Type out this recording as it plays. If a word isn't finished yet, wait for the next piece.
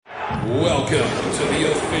Welcome to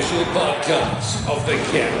the official podcast of the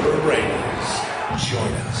Canberra Raiders.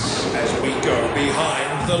 Join us as we go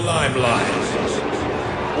behind the limelight.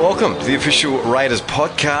 Welcome to the official Raiders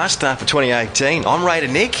podcast for 2018. I'm Raider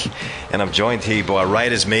Nick, and I'm joined here by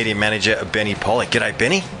Raiders media manager Benny Pollock. G'day,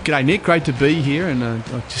 Benny. G'day, Nick. Great to be here, and I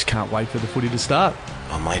just can't wait for the footy to start.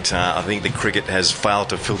 Oh, mate, I think the cricket has failed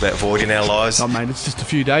to fill that void in our lives. Oh, mate, it's just a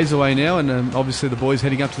few days away now, and obviously the boys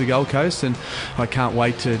heading up to the Gold Coast, and I can't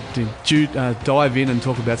wait to dive in and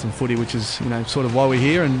talk about some footy, which is, sort of why we're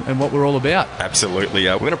here and what we're all about. Absolutely.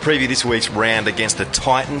 We're going to preview this week's round against the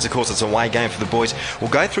Titans. Of course, it's a away game for the boys.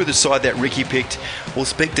 We'll go through the side that Ricky picked. We'll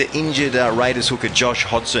speak to injured Raiders hooker Josh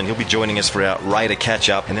Hodgson. He'll be joining us for our Raider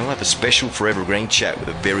catch-up, and then we'll have a special Forever Green chat with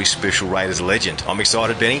a very special Raiders legend. I'm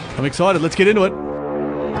excited, Benny. I'm excited. Let's get into it.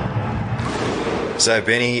 So,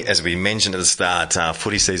 Benny, as we mentioned at the start,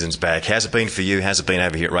 footy season's back. How's it been for you? How's it been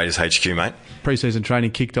over here at Raiders HQ, mate? Pre-season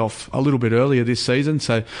training kicked off a little bit earlier this season,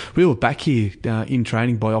 so we were back here in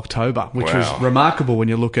training by October, which was remarkable when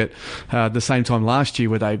you look at the same time last year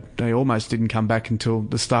where they almost didn't come back until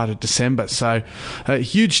the start of December. So a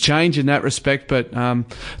huge change in that respect, but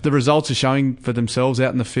the results are showing for themselves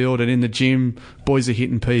out in the field and in the gym. Boys are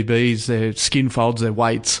hitting PBs, their skin folds, their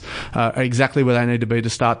weights are exactly where they need to be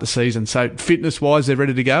to start the season. So fitness-wise, they're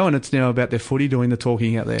ready to go, and it's now about their footy doing the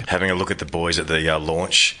talking out there. Having a look at the boys at the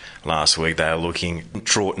launch last week, they are looking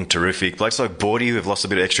traught and terrific. Blokes like Bordy, who have lost a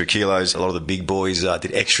bit of extra kilos. A lot of the big boys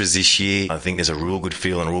did extras this year. I think there's a real good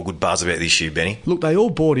feel and a real good buzz about this year, Benny. Look, they all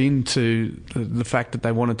bought into the fact that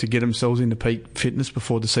they wanted to get themselves into peak fitness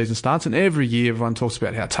before the season starts, and every year everyone talks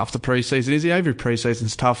about how tough the pre-season is. Every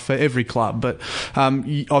pre-season's tough for every club, but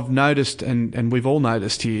I've noticed, and we've all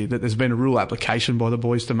noticed here, that there's been a real application by the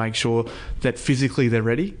boys to make sure that physically they're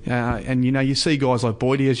ready. And you see guys like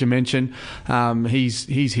Boydie, as you mentioned,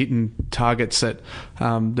 he's hitting targets that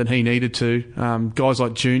he needed to. Guys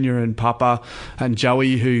like Junior and Papa and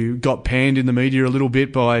Joey, who got panned in the media a little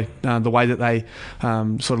bit by the way that they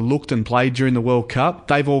sort of looked and played during the World Cup,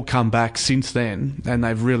 they've all come back since then, and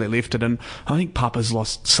they've really lifted. And I think Papa's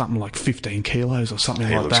lost something like 15 kilos or something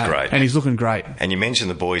like that. He looks great. And he's looking great. And you mentioned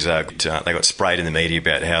the boys, they got sprayed in the media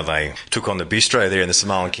about how they took on the bistro there in the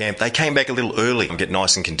Samoan camp. They came back a little early and get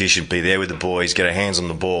nice and conditioned, be there with the boys, get our hands on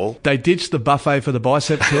the ball. They ditched the buffet for the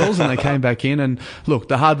bicep curls and they came back in, and look,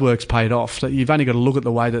 the hard work's paid off. You've only got to look at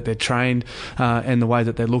the way that they're trained and the way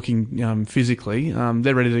that they're looking physically.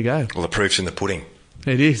 They're ready to go. Well, the proof's in the pudding.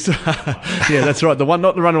 It is. Yeah, that's right.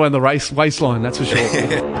 Not the runaway on the waistline, that's for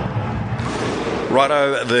sure.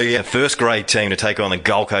 Righto, the first grade team to take on the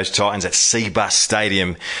Gold Coast Titans at Seabus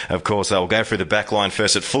Stadium. Of course, they'll go through the back line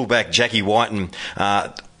first at fullback, Jackie Whiten.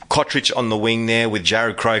 Cottridge on the wing there with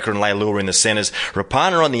Jared Croker and Laurie in the centres.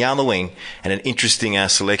 Rapana on the other wing, and an interesting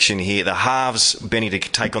selection here. The halves, Benny, to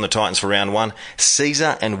take on the Titans for round one.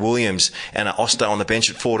 Caesar and Williams, and Osto on the bench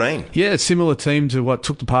at 14. Yeah, a similar team to what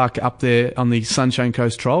took the park up there on the Sunshine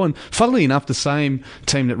Coast trial, and funnily enough, the same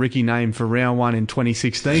team that Ricky named for round one in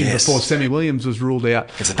 2016 before Sammy Williams was ruled out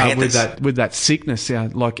with that sickness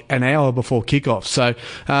like an hour before kickoff. So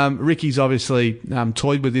Ricky's obviously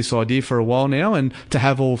toyed with this idea for a while now, and to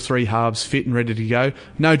have all three halves fit and ready to go.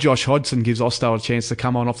 No Josh Hodgson gives Osto a chance to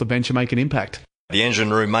come on off the bench and make an impact. The engine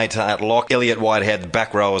room mate at lock. Elliot Whitehead. The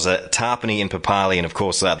back row is Tarpany and Papali, and of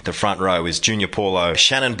course the front row is Junior Paulo,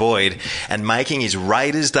 Shannon Boyd, and making his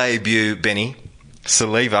Raiders debut, Benny,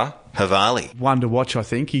 Saliva Havali. One to watch, I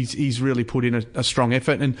think. He's really put in a strong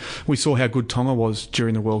effort, and we saw how good Tonga was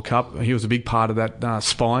during the World Cup. He was a big part of that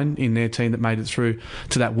spine in their team that made it through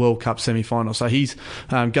to that World Cup semi-final. So he's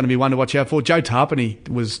going to be one to watch out for. Joe Tarpany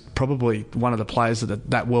was probably one of the players of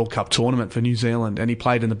that World Cup tournament for New Zealand, and he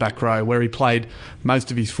played in the back row, where he played most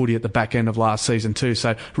of his footy at the back end of last season too.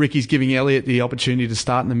 So Ricky's giving Elliot the opportunity to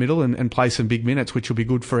start in the middle and play some big minutes, which will be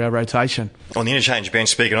good for our rotation. On the interchange bench,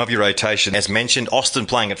 speaking of your rotation, as mentioned, Austin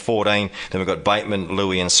playing at 14. Then we've got Bateman,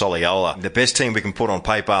 Louis and Soliola. The best team we can put on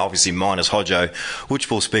paper, obviously minus Hodjo,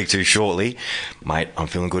 which we'll speak to shortly. Mate, I'm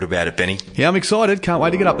feeling good about it, Benny. Yeah, I'm excited. Can't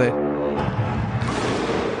wait to get up there.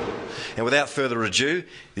 And without further ado,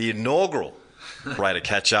 the inaugural Raider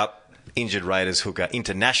catch-up, injured Raiders hooker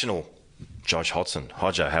international, Josh Hodgson.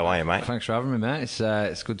 Hodjo, how are you, mate? Thanks for having me, mate.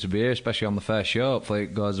 It's good to be here, especially on the first show. Hopefully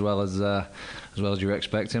it goes as well as you're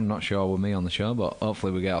expecting. I'm not sure with me on the show, but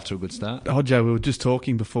hopefully we get off to a good start. Hodjo, we were just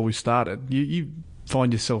talking before we started. You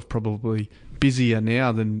find yourself probably busier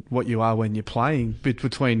now than what you are when you're playing.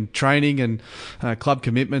 Between training and club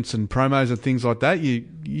commitments and promos and things like that, you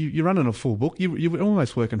you're running a full book. You're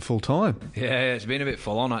almost working full time. Yeah, it's been a bit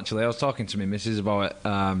full on actually. I was talking to my missus about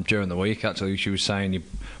it during the week. Actually, she was saying you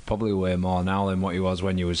probably weigh more now than what you was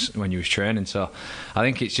when you was training. So I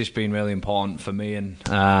think it's just been really important for me, and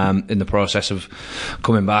in the process of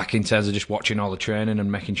coming back, in terms of just watching all the training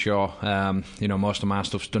and making sure most of my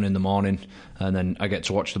stuff's done in the morning, and then I get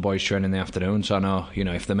to watch the boys train in the afternoon. So I know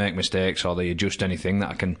if they make mistakes or they adjust anything, that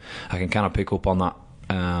I can kind of pick up on that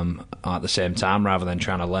at the same time, rather than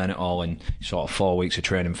trying to learn it all in sort of 4 weeks of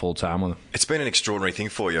training full time with them. It's been an extraordinary thing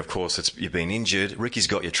for you, of course. You've been injured. Ricky's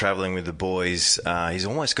got you travelling with the boys. He's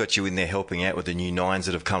almost got you in there helping out with the new nines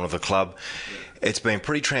that have come to the club. It's been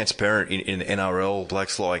pretty transparent in NRL.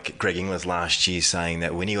 Blokes like Greg Inglis last year saying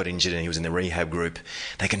that when he got injured and he was in the rehab group,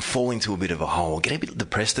 they can fall into a bit of a hole, get a bit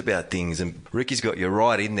depressed about things. And Ricky's got you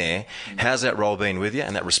right in there. How's that role been with you,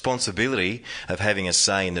 and that responsibility of having a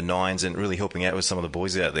say in the nines and really helping out with some of the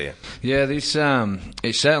boys out there? Yeah, it's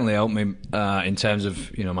certainly helped me in terms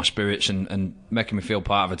of my spirits and making me feel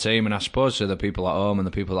part of a team. And I suppose to the people at home and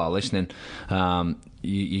the people that are listening,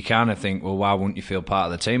 you kind of think, well, why wouldn't you feel part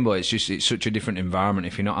of the team? But it's such a different environment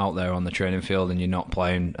if you're not out there on the training field and you're not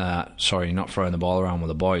playing. You're not throwing the ball around with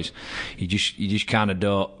the boys. You just kind of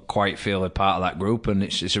don't quite feel a part of that group, and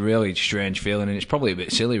it's a really strange feeling, and it's probably a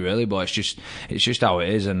bit silly, really, but it's just how it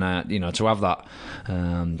is. And to have that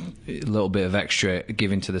little bit of extra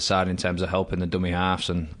giving to the side in terms of helping the dummy halves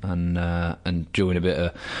and doing a bit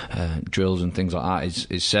of drills and things like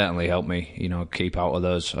that is certainly helped me, keep out of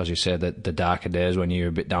those, as you said, the darker days when you're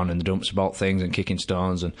a bit down in the dumps about things and kicking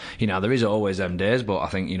stones. And there is always them days, but I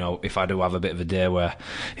think if I do have a bit of a day where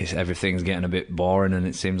everything's getting a bit boring and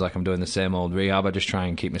it seems like I'm doing the same old rehab, I just try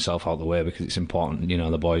and keep myself out of the way, because it's important.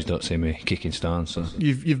 The boys don't see me kicking stones. So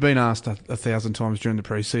you've been asked 1,000 times during the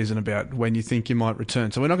pre-season about when you think you might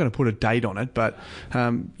return. So we're not going to put a date on it, but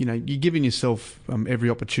you're giving yourself every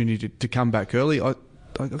opportunity to come back early. I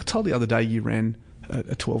told the other day you ran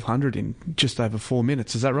a 1200 in just over 4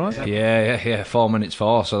 minutes. Is that right? Yeah. 4 minutes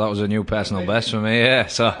 4. So that was a new personal best for me. Yeah.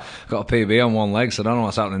 So got a PB on one leg. So I don't know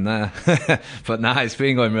what's happening there. But it's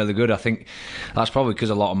been going really good. I think that's probably because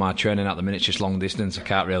a lot of my training at the minute is just long distance. I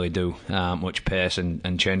can't really do much pace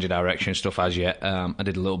and change of direction stuff as yet. I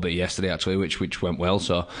did a little bit yesterday actually, which went well.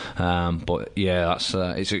 So, but yeah, that's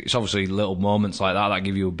it's obviously little moments like that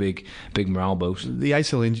give you a big morale boost. The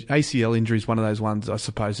ACL injury is one of those ones, I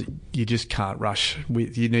suppose, that you just can't rush.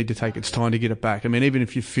 You need to take its time to get it back. I mean, even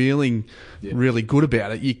if you're feeling really good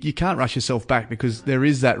about it, you can't rush yourself back, because there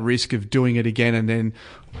is that risk of doing it again and then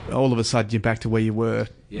all of a sudden you're back to where you were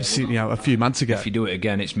a few months ago. If you do it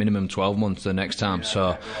again, it's minimum 12 months the next time.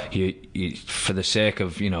 So you for the sake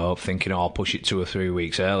of thinking, I'll push it 2 or 3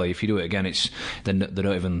 weeks early, if you do it again, then they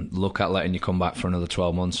don't even look at letting you come back for another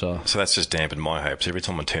 12 months. So that's just dampened my hopes. Every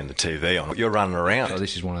time I turn the TV on, you're running around. So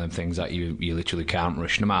this is one of them things that you literally can't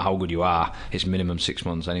rush. No matter how good you are, it's minimum 6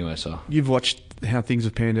 months anyway. So you've watched how things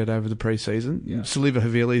have panned out over the pre-season. Saliva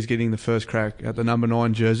Havili is getting the first crack at the number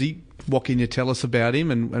 9 jersey. What can you tell us about him,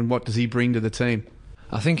 and what does he bring to the team?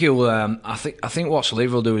 I think he'll. I think what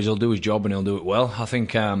Saliva will do is he'll do his job and he'll do it well. I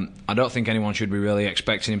think. I don't think anyone should be really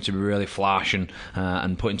expecting him to be really flash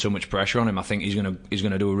and putting too much pressure on him. I think he's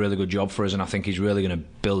gonna do a really good job for us, and I think he's really gonna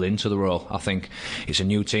build into the role. I think it's a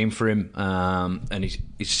new team for him, and he's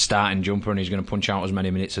starting jumper, and he's gonna punch out as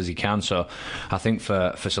many minutes as he can. So I think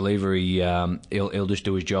for Saliva, he'll just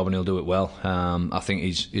do his job and he'll do it well. I think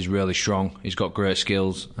he's really strong. He's got great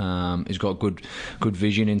skills. He's got good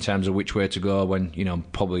vision in terms of which way to go when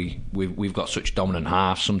probably we've got such dominant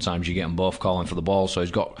halves. Sometimes you get them both calling for the ball, so he's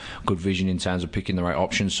got good vision in terms of picking the right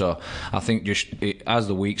options. So I think as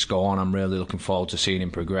the weeks go on, I'm really looking forward to seeing him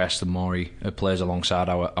progress. The more he plays alongside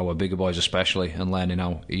our bigger boys especially, and learning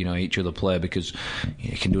how each other play, because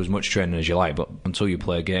you can do as much training as you like, but until you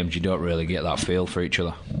play games you don't really get that feel for each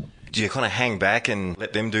other. Do you kind of hang back and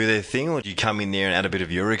let them do their thing, or do you come in there and add a bit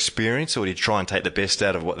of your experience, or do you try and take the best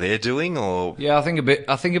out of what they're doing? Or I think a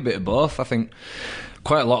bit of both. I think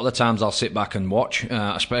quite a lot of the times I'll sit back and watch,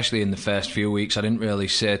 especially in the first few weeks. I didn't really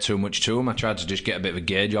say too much to them. I tried to just get a bit of a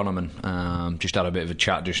gauge on them and just had a bit of a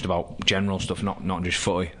chat just about general stuff, not just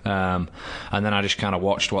footy. And then I just kind of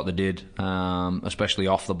watched what they did, especially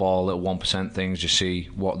off the ball, little 1% things, just see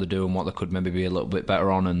what they do and what they could maybe be a little bit better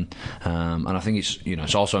on. And I think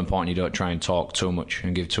it's also important you don't try and talk too much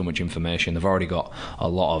and give too much information. They've already got a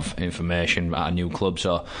lot of information at a new club,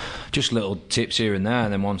 so just little tips here and there.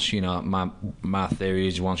 And then once my theory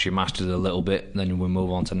is once you master it a little bit, then we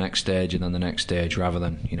move on to the next stage, and then the next stage, rather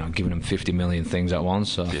than giving them 50 million things at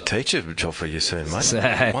once. So your teacher job for you soon,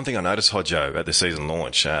 mate. One thing I noticed, Hodjo, at the season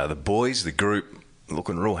launch, the boys, the group,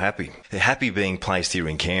 looking real happy. They're happy being placed here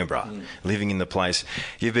in Canberra, living in the place.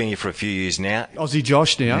 You've been here for a few years now. Aussie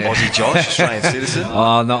Josh now. Yeah. Aussie Josh, Australian citizen.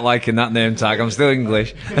 Oh, not liking that name tag. I'm still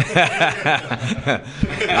English. I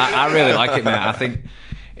really like it, mate. I think,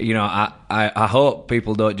 I hope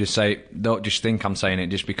people don't just think I'm saying it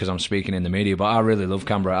just because I'm speaking in the media, but I really love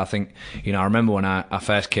Canberra. I think, I remember when I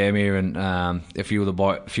first came here and a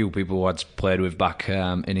few people who I'd played with back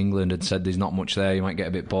in England had said there's not much there, you might get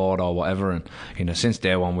a bit bored or whatever, and since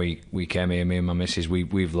day one we came here, me and my missus,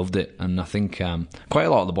 we've loved it, and I think quite a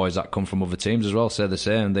lot of the boys that come from other teams as well say the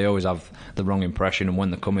same. They always have the wrong impression, and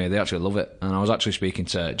when they come here they actually love it. And I was actually speaking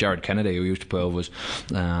to Jared Kennedy, who used to play with us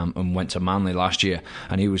and went to Manly last year,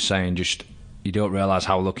 and he was saying just you don't realise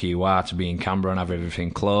how lucky you are to be in Canberra and have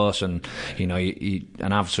everything close, and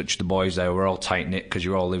and have such the boys there. We're all tight knit because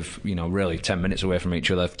you all live really 10 minutes away from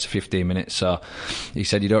each other to 15 minutes. So he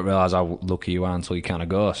said you don't realise how lucky you are until you kind of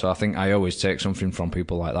go. So I think I always take something from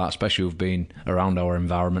people like that, especially who've been around our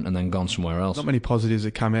environment and then gone somewhere else. Not many positives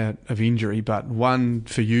that come out of injury, but one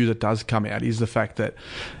for you that does come out is the fact that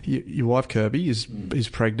your wife Kirby is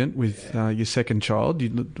pregnant with your second child,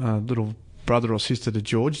 your little brother or sister to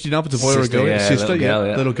George. Do you know if it's a boy or a girl? Yeah, sister,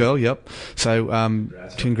 little girl, yep. So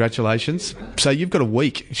congratulations. So you've got a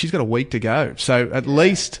week. She's got a week to go. So at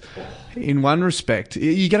least in one respect, are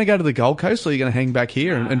you going to go to the Gold Coast or are you going to hang back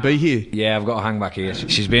here and be here? Yeah, I've got to hang back here.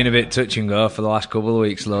 She's been a bit touch and go for the last couple of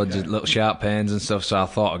weeks, loads of little sharp pains and stuff, so I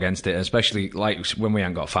thought against it, especially like when we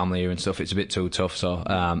haven't got family here and stuff, it's a bit too tough. So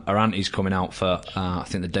our auntie's coming out for I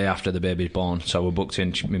think the day after the baby's born, so we're booked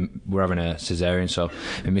in. We're having a cesarean, so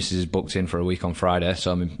my missus is booked in for a week on Friday,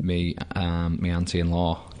 so me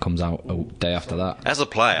auntie-in-law comes out a day after that. As a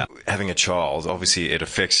player, having a child, obviously it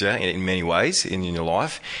affects you in many ways in your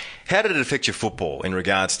life. How did it affect your football in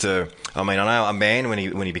regards to, I know a man, when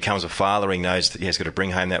he becomes a father, he knows that he has got to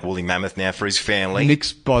bring home that woolly mammoth now for his family.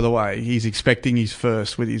 Nick's, by the way, he's expecting his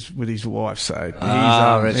first with his wife, so he's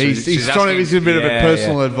trying to give a bit of a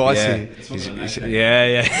personal advice here. He's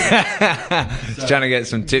trying to get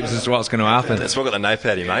some tips as to what's going to happen. That's why I've got the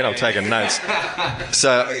notepad here, mate. I'm taking notes.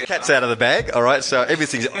 So, cat's out of the bag, all right? So,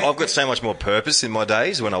 I've got so much more purpose in my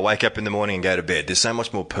days when I wake up in the morning and go to bed. There's so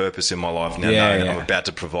much more purpose in my life now knowing I'm about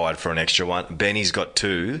to provide for an extra one. Benny's got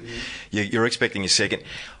two. You're expecting your second.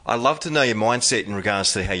 I'd love to know your mindset in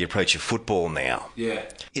regards to how you approach your football now. Yeah.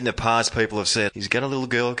 In the past, people have said, he's got a little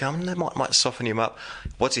girl coming, that might soften him up.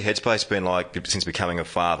 What's your headspace been like since becoming a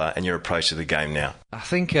father and your approach to the game now? I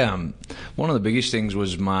think one of the biggest things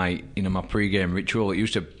was my pre-game ritual. It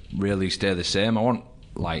used to really stay the same. I wasn't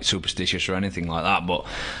like superstitious or anything like that, but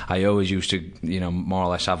I always used to, more or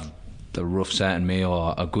less have the rough certain meal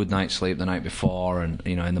or a good night's sleep the night before, and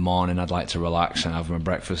in the morning I'd like to relax and have my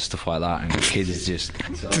breakfast, stuff like that, and kids just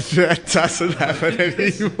that doesn't happen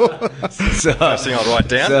anymore. So, first thing I'll write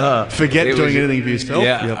down, forget doing anything for yourself.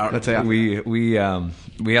 Yeah, that's out. We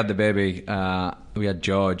had the baby, we had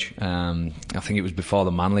George, I think it was before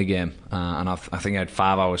the Manly game, and I think I had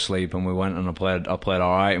 5 hours sleep, and we went and I played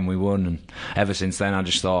alright and we won, and ever since then I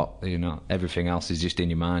just thought, everything else is just in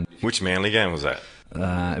your mind. Which Manly game was that?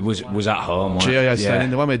 It was at home. GIO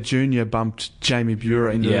Stadium, the one where Junior bumped Jamie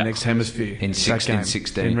Burer into the next hemisphere in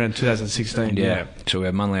 16. In around 2016. Yeah. So we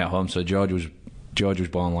had Manly at home. So George was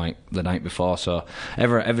born like the night before. So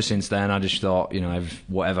ever since then, I just thought, if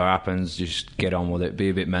whatever happens, just get on with it. Be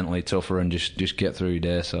a bit mentally tougher and just get through your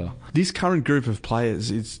day. So this current group of players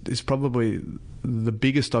is probably the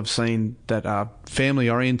biggest I've seen that are family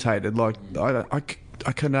orientated. Like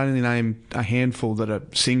I can only name a handful that are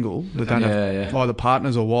single, that don't have either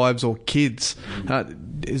partners or wives or kids.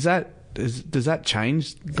 Does that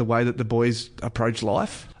change the way that the boys approach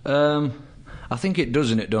life? I think it does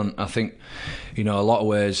and it don't. I think, a lot of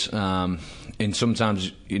ways, in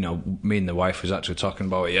sometimes, me and the wife was actually talking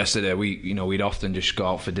about it yesterday. We'd often just go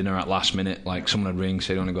out for dinner at last minute. Like someone would ring, say,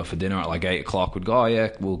 "Do you want to go for dinner at like 8 o'clock?" We'd go, "Oh yeah,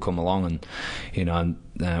 we'll come along." And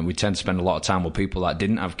we tend to spend a lot of time with people that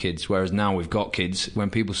didn't have kids. Whereas now we've got kids. When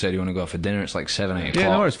people say, "Do you want to go for dinner?" It's like 7, 8 o'clock.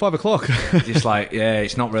 Yeah, no, it's 5 o'clock. Just like,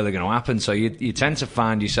 it's not really going to happen. So you tend to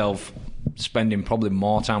find yourself spending probably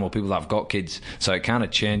more time with people that have got kids. So it kind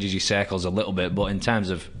of changes your circles a little bit. But in terms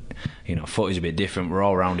of footy's a bit different. We're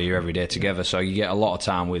all around here every day together, so you get a lot of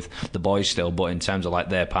time with the boys still, but in terms of like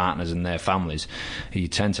their partners and their families, you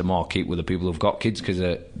tend to more keep with the people who've got kids because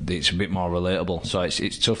it's a bit more relatable. So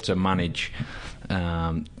it's tough to manage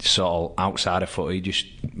sort of outside of footy, just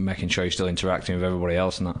making sure you're still interacting with everybody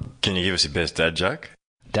else and that. Can you give us your best dad joke?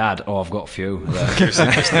 Dad, I've got a few. I've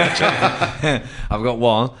got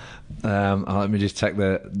one. Let me just take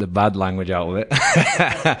the bad language out of it.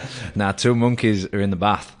 Now, 2 monkeys are in the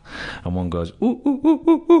bath, and one goes, ooh, ooh, ooh,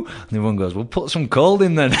 ooh, ooh. And the one goes, well, put some cold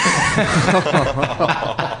in then.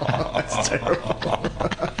 That's terrible.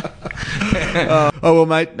 Oh, well,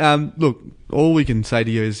 mate, look, all we can say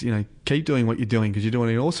to you is, keep doing what you're doing, because you're doing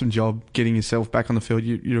an awesome job getting yourself back on the field.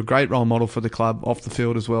 You're a great role model for the club off the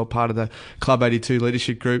field as well, part of the Club 82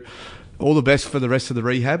 leadership group. All the best for the rest of the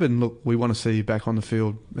rehab, and look, we want to see you back on the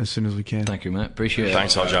field as soon as we can. Thank you, mate. Appreciate it.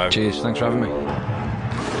 Thanks, Hodjo. Cheers. Thanks for having me.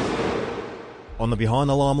 On the Behind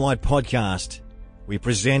the Limelight podcast, we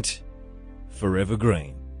present Forever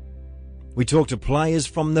Green. We talk to players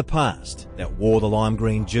from the past that wore the lime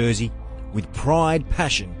green jersey with pride,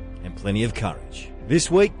 passion, and plenty of courage.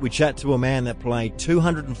 This week, we chat to a man that played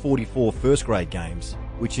 244 first grade games,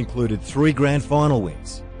 which included 3 grand final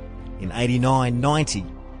wins in 89, 90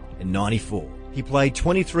 and 94. He played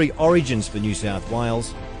 23 origins for New South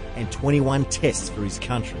Wales and 21 tests for his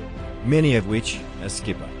country, many of which as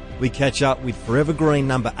skipper. We catch up with Forever Green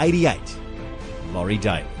number 88, Laurie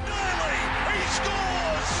Daley. Daley, he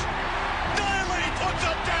scores! Daley puts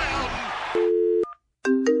it down!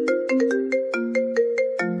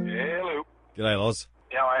 Hello. G'day, Loz.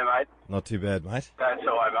 How are you, mate? Not too bad, mate. That's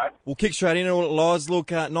all right, mate. We'll kick straight into it, Loz.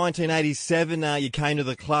 Look, 1987, you came to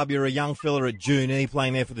the club. You're a young fella at Junee,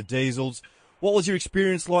 playing there for the Diesels. What was your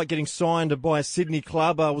experience like getting signed by a Sydney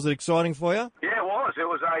club? Was it exciting for you? Yeah, it was. It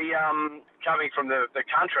was coming from the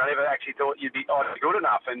country. I never actually thought I'd be good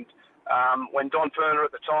enough. And when Don Perner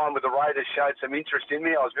at the time with the Raiders showed some interest in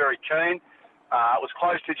me, I was very keen. It was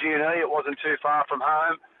close to Junee. It wasn't too far from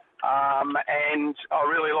home. And I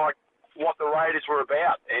really liked what the Raiders were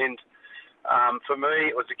about. And for me,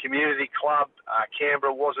 it was a community club.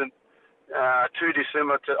 Canberra wasn't too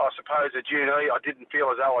dissimilar to, I suppose, a Junee. I didn't feel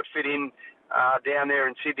as though I'd fit in down there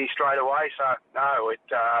in Sydney straight away. So, no, it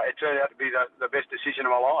turned out to be the best decision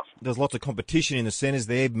of my life. There was lots of competition in the centres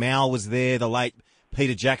there. Mal was there. The late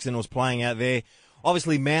Peter Jackson was playing out there.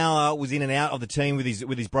 Obviously, Mal was in and out of the team with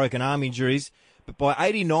his broken arm injuries. But by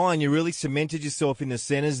 89, you really cemented yourself in the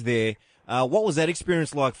centres there. What was that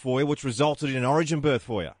experience like for you, which resulted in an origin berth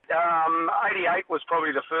for you? 88 was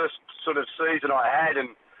probably the first sort of season I had, and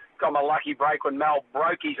got my lucky break when Mal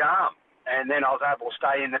broke his arm. And then I was able to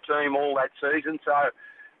stay in the team all that season. So,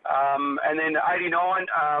 and then 89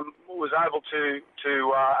 was able to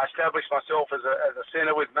establish myself as a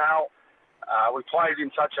centre with Mal. We played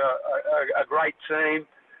in such a great team,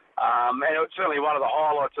 and it was certainly one of the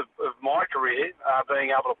highlights of my career,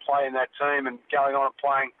 being able to play in that team and going on and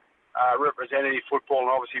playing representative football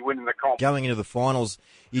and obviously winning the comp. Going into the finals,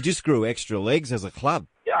 you just grew extra legs as a club.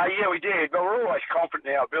 Yeah, we did. But we're always confident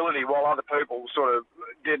in our ability, while other people sort of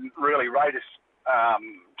didn't really rate us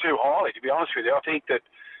too highly, to be honest with you. I think that,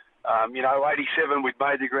 87 we'd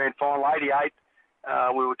made the grand final. 88,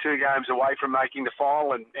 we were 2 games away from making the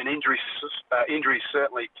final, and injuries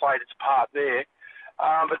certainly played its part there.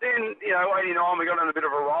 But then, 89, we got on a bit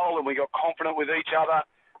of a roll and we got confident with each other,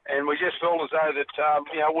 and we just felt as though that,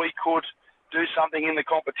 we could do something in the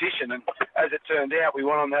competition. And as it turned out, we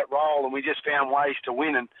went on that roll and we just found ways to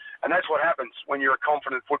win. And that's what happens when you're a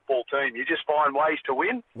confident football team. You just find ways to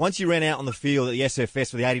win. Once you ran out on the field at the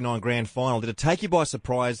SFS for the 89 grand final, did it take you by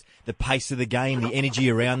surprise, the pace of the game, the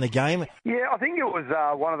energy around the game? Yeah, I think it was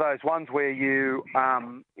one of those ones where you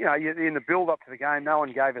in the build-up to the game, no one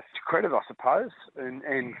gave us credit, I suppose. And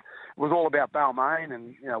it was all about Balmain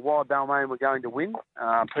and, why Balmain were going to win.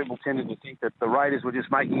 People tended to think that the Raiders were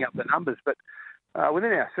just making up the numbers, but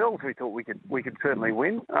within ourselves, we thought we could certainly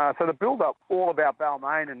win. So the build-up, all about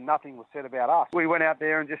Balmain, and nothing was said about us. We went out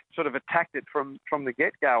there and just sort of attacked it from the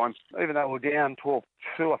get-go. And even though we were down 12-2,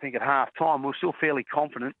 I think, at half-time, we were still fairly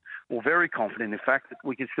confident, or very confident, in fact, that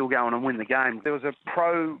we could still go on and win the game. There was a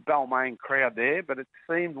pro-Balmain crowd there, but it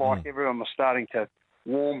seemed like everyone was starting to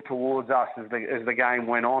warm towards us as the game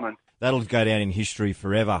went on. And that'll go down in history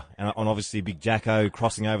forever. And obviously Big Jacko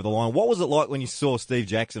crossing over the line. What was it like when you saw Steve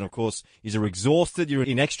Jackson? Of course, you're exhausted, you're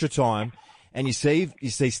in extra time, and you see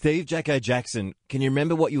Steve Jacko Jackson. Can you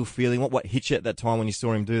remember what you were feeling? What hit you at that time when you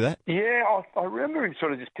saw him do that? Yeah, I remember him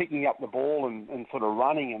sort of just picking up the ball and sort of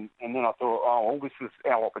running, and then I thought, this was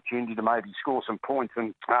our opportunity to maybe score some points.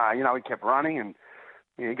 And, he kept running, and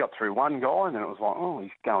he got through one guy, and then it was like,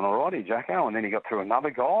 he's going all right here, Jacko. And then he got through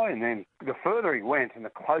another guy, and then the further he went and the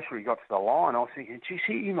closer he got to the line, I was thinking, geez,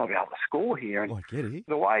 he might be able to score here. And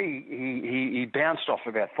the way he bounced off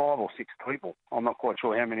about 5 or 6 people, I'm not quite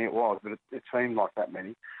sure how many it was, but it seemed like that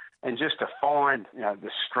many. And just to find,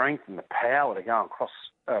 the strength and the power to go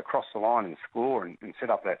across the line and score and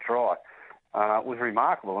set up that try, was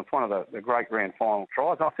remarkable. It's one of the great grand final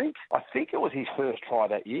tries. I think it was his first try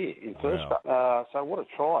that year in first. Wow. So what a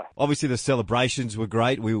try! Obviously, the celebrations were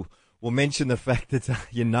great. We'll mention the fact that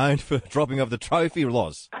you're known for dropping off the trophy,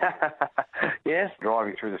 Loz. Yes,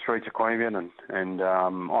 driving through the streets of Queanbeyan, and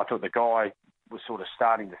I thought the guy was sort of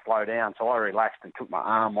starting to slow down, so I relaxed and took my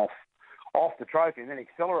arm off the trophy and then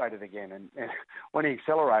accelerated again. And when he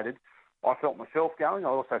accelerated, I felt myself going. I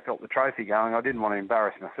also felt the trophy going. I didn't want to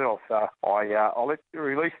embarrass myself, so I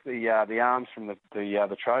released the arms from the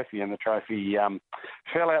trophy, and the trophy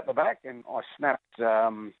fell out the back, and I snapped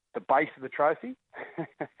the base of the trophy,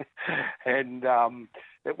 and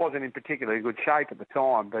it wasn't in particularly good shape at the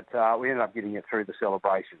time, but we ended up getting it through the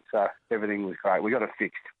celebration, so everything was great. We got it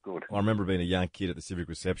fixed. Good. I remember being a young kid at the civic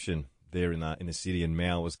reception there in the city, and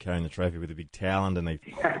Mal was carrying the trophy with a big towel underneath.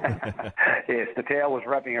 Yes, the towel was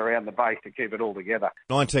wrapping around the base to keep it all together.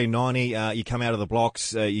 1990, you come out of the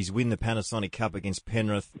blocks, you win the Panasonic Cup against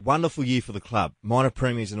Penrith. Wonderful year for the club. Minor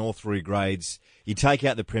premiers in all three grades. You take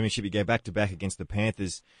out the premiership, you go back-to-back against the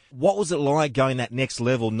Panthers. What was it like going that next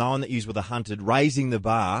level, knowing that you were the hunted, raising the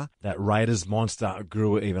bar? That Raiders monster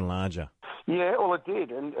grew even larger. Yeah, well, it did,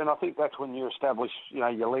 and I think that's when you establish,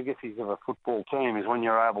 your legacies of a football team is when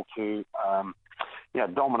you're able to,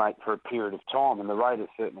 dominate for a period of time, and the Raiders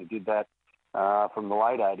certainly did that from the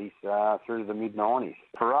late 80s through to the mid 90s.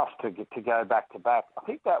 For us to go back to back, I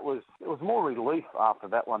think it was more relief after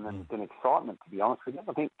that one than excitement, to be honest with you.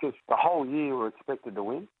 I think because the whole year we're expected to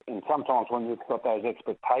win, and sometimes when you've got those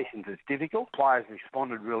expectations, it's difficult. Players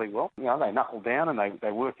responded really well. They knuckled down and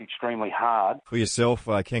they worked extremely hard. For yourself,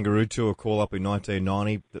 Kangaroo Tour call up in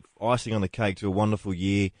 1990, the icing on the cake to a wonderful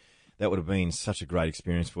year. That would have been such a great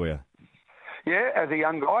experience for you. Yeah, as a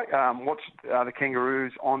young guy, watched the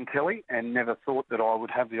Kangaroos on telly and never thought that I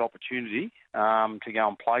would have the opportunity to go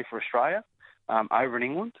and play for Australia over in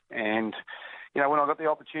England. And, when I got the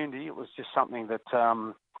opportunity, it was just something that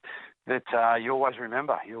you always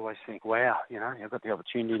remember. You always think, wow, I've got the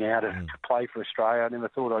opportunity now to play for Australia. I never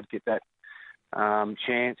thought I'd get that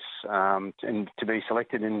chance and to be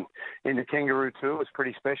selected in the Kangaroo Tour was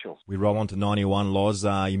pretty special. We roll on to 91, Loz.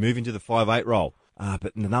 You move into the 5'8" role.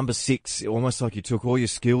 But in the number 6, almost like you took all your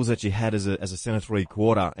skills that you had as a centre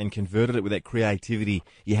three-quarter and converted it with that creativity.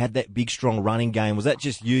 You had that big, strong running game. Was that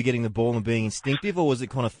just you getting the ball and being instinctive, or was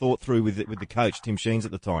it kind of thought through with the coach, Tim Sheens,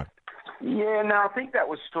 at the time? Yeah, no, I think that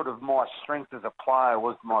was sort of my strength as a player,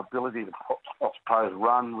 was my ability to, I suppose,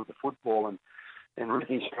 run with the football. And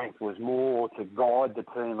Ricky's strength was more to guide the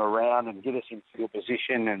team around and get us in field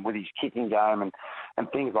position and with his kicking game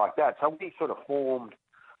and things like that. So we sort of formed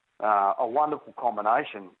a wonderful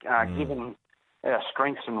combination, given our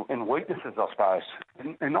strengths and weaknesses, I suppose.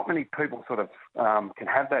 And not many people sort of can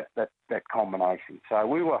have that combination. So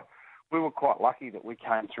we were quite lucky that we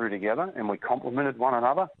came through together and we complemented one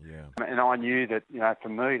another. Yeah. And I knew that, for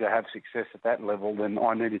me to have success at that level, then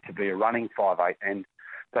I needed to be a running 5'8", and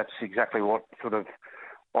that's exactly what sort of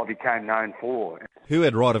I became known for. Who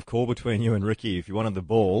had right of call between you and Ricky if you wanted the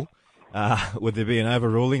ball? Would there be an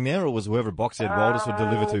overruling there, or was whoever boxhead Walters would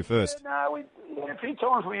deliver to first? No, a few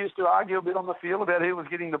times we used to argue a bit on the field about who was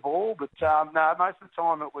getting the ball, but no, most of the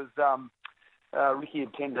time it was Ricky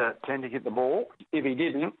would tend to get the ball. If he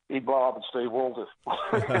didn't, he'd blow up at Steve Walters.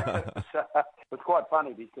 So it's quite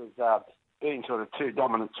funny because being sort of two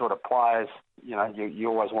dominant sort of players, you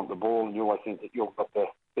always want the ball and you always think that you've got the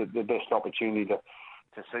best opportunity to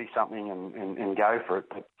see something and go for it.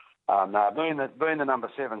 But no, being the number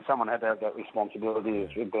 7, someone had to have that responsibility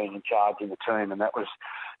of being in charge in the team, and that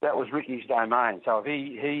was Ricky's domain. So if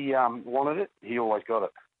he wanted it, he always got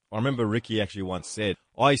it. I remember Ricky actually once said,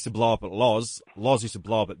 I used to blow up at Loz used to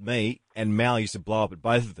blow up at me, and Mal used to blow up at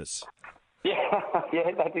both of us. Yeah,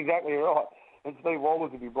 that's exactly right. And Steve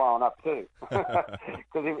Walters would be blowing up too.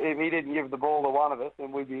 Because if he didn't give the ball to one of us,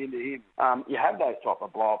 then we'd be into him. You have those type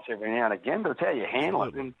of blow-ups every now and again, but it's how you handle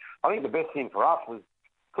it. And I think the best thing for us was,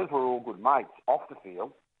 because we're all good mates off the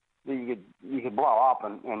field, you could blow up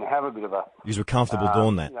and have a bit of a... You were comfortable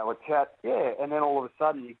doing that. A chat, yeah, and then all of a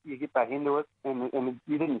sudden you get back into it and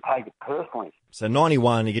you didn't take it personally. So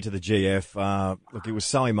 91, you get to the GF. Look, it was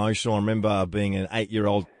so emotional. I remember being an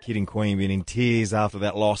 8-year-old kid in Queanbeyan in tears after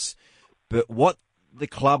that loss. But what the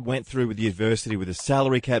club went through with the adversity, with the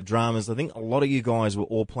salary cap dramas, I think a lot of you guys were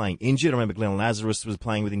all playing injured. I remember Glenn Lazarus was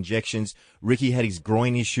playing with injections. Ricky had his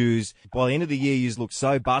groin issues. By the end of the year, you looked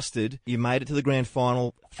so busted. You made it to the grand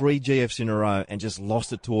final, 3 GFs in a row, and just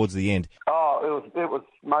lost it towards the end. Oh, Oh, it was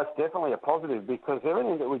most definitely a positive because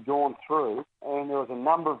everything that we'd gone through, and there was a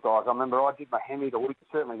number of guys. I remember I did my Hemi the week. It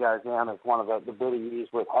certainly goes down as one of the better years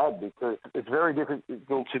we've had because it's very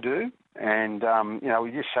difficult to do. And,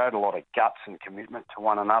 we just showed a lot of guts and commitment to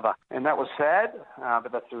one another. And that was sad,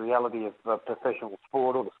 but that's the reality of professional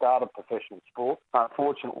sport or the start of professional sport.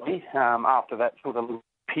 Unfortunately, after that sort of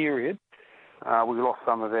period, we lost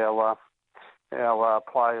some of our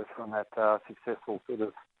players from that successful sort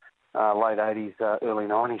of late 80s, early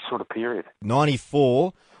 90s sort of period.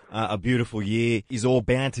 94, a beautiful year, is all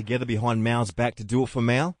bound together behind Mal's back to do it for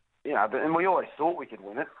Mal? And we always thought we could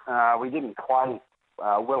win it. We didn't play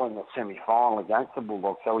well in the semi-final against the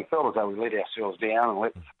Bulldogs, so we felt as though we let ourselves down and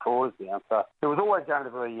let the supporters down. So it was always going to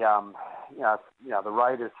be, the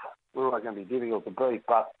Raiders were always going to be difficult to beat,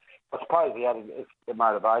 but I suppose the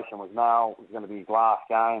motivation was Mal was going to be his last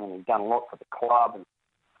game, and he'd done a lot for the club, and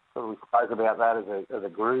so we spoke about that as a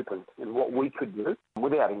group and what we could do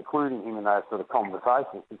without including him in those sort of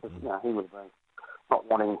conversations because he would have been not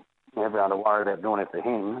wanting everyone to worry about doing it for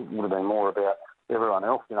him. It would have been more about everyone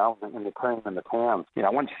else, in the team and the town.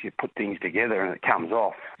 Once you put things together and it comes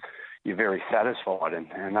off, you're very satisfied,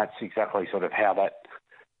 and that's exactly sort of how that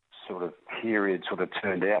sort of period sort of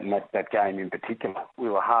turned out, and that game in particular. We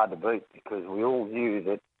were hard to beat because we all knew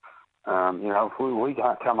that, if we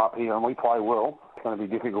can't come up here and we play well, it's going to be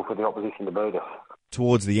difficult for the opposition to beat us.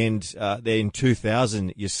 Towards the end, there in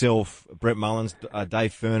 2000, yourself, Brett Mullins,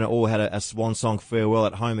 Dave Ferner, all had a swan song farewell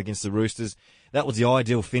at home against the Roosters. That was the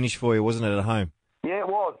ideal finish for you, wasn't it, at home? Yeah, it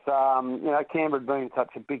was. Canberra had been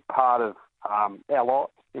such a big part of our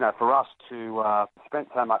lot. For us to spend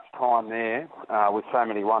so much time there with so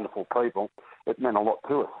many wonderful people, it meant a lot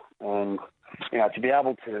to us. And, to be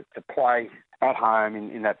able to play at home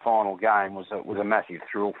in that final game was a massive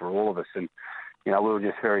thrill for all of us. And, we were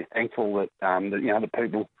just very thankful that, the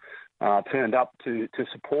people turned up to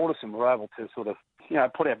support us and were able to sort of,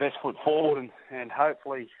 put our best foot forward and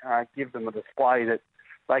hopefully give them a display that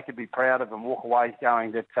they could be proud of and walk away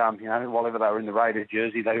going that, whatever they were in the Raiders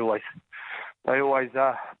jersey, they always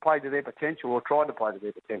played to their potential or tried to play to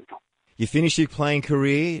their potential. You finished your playing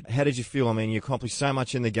career. How did you feel? I mean, you accomplished so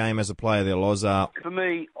much in the game as a player there, Loz. For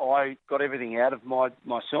me, I got everything out of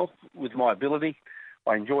myself with my ability.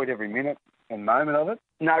 I enjoyed every minute and moment of it.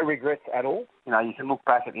 No regrets at all. You can look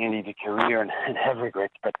back at the end of your career and have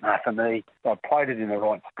regrets, but no, for me, I played it in the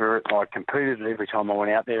right spirit. I competed every time I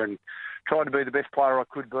went out there and tried to be the best player I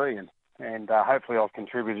could be, and hopefully I've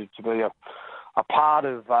contributed to be a part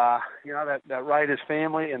of that Raiders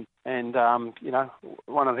family, and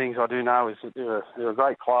one of the things I do know is that they're a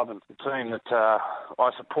great club and a team that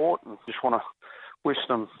I support, and just want to wish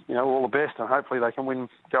them all the best, and hopefully they can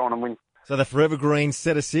go on and win. So the Forever Green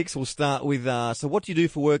set of six. We'll start with. So what do you do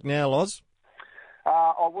for work now, Loz?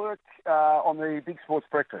 I work on the Big Sports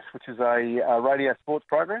Breakfast, which is a radio sports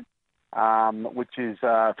program, which is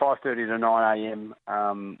 5:30 to 9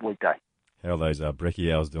 a.m. Weekday. How are those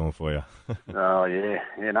brekkie hours doing for you? Oh, yeah,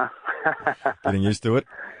 Getting used to it?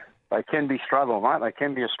 They can be struggle, mate. They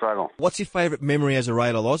can be a struggle. What's your favourite memory as a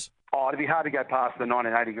Raider, Loz? Oh, it'd be hard to go past the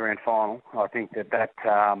 1980 grand final. I think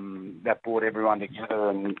that brought everyone together,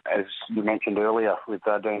 and as you mentioned earlier with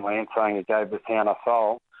Dean Land saying it gave the town a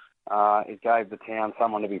soul, it gave the town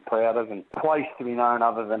someone to be proud of and a place to be known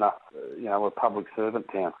other than a public servant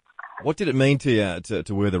town. What did it mean to you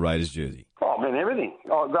to wear the Raiders jersey? Oh, it meant everything.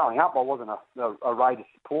 Growing up, I wasn't a Raiders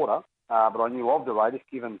supporter, but I knew of the Raiders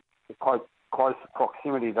given the close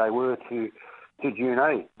proximity they were to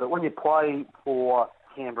Junee. But when you play for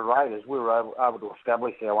Canberra Raiders, we were able to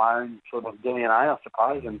establish our own sort of DNA, I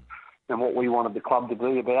suppose, and what we wanted the club to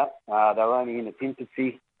be about. They were only in its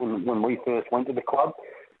infancy when we first went to the club.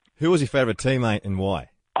 Who was your favourite teammate and why?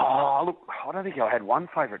 Oh, look, I don't think I had one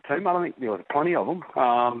favourite team. I don't think there was plenty of them.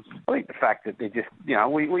 I think the fact that they just,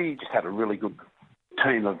 we just had a really good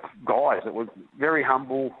team of guys that were very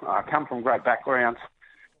humble, come from great backgrounds,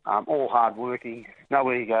 all hard-working,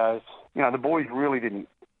 no egos. The boys really didn't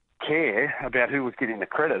care about who was getting the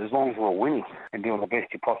credit as long as we were winning and doing the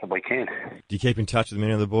best you possibly can. Do you keep in touch with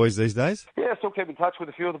many of the boys these days? Yeah, I still keep in touch with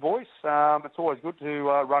a few of the boys. It's always good to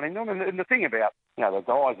run into them. And the thing about the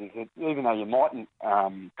guys is that even though you mightn't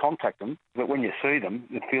contact them, that when you see them,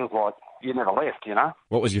 it feels like you never left,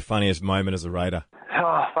 What was your funniest moment as a Raider?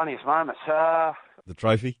 Oh, funniest moments? The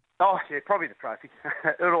trophy? Oh, yeah, probably the trophy.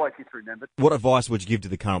 It'll always get remembered. What advice would you give to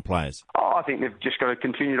the current players? Oh, I think they've just got to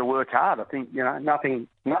continue to work hard. I think, nothing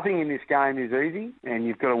in this game is easy, and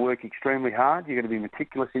you've got to work extremely hard. You've got to be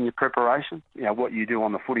meticulous in your preparation, what you do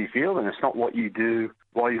on the footy field, and it's not what you do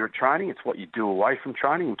while you're at training, it's what you do away from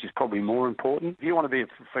training, which is probably more important. If you want to be a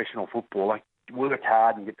professional footballer, work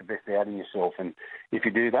hard and get the best out of yourself. And if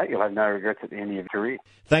you do that, you'll have no regrets at the end of your career.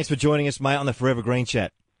 Thanks for joining us, mate, on the Forever Green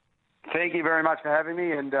Chat. Thank you very much for having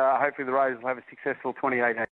me, and hopefully the Raiders will have a successful 2018.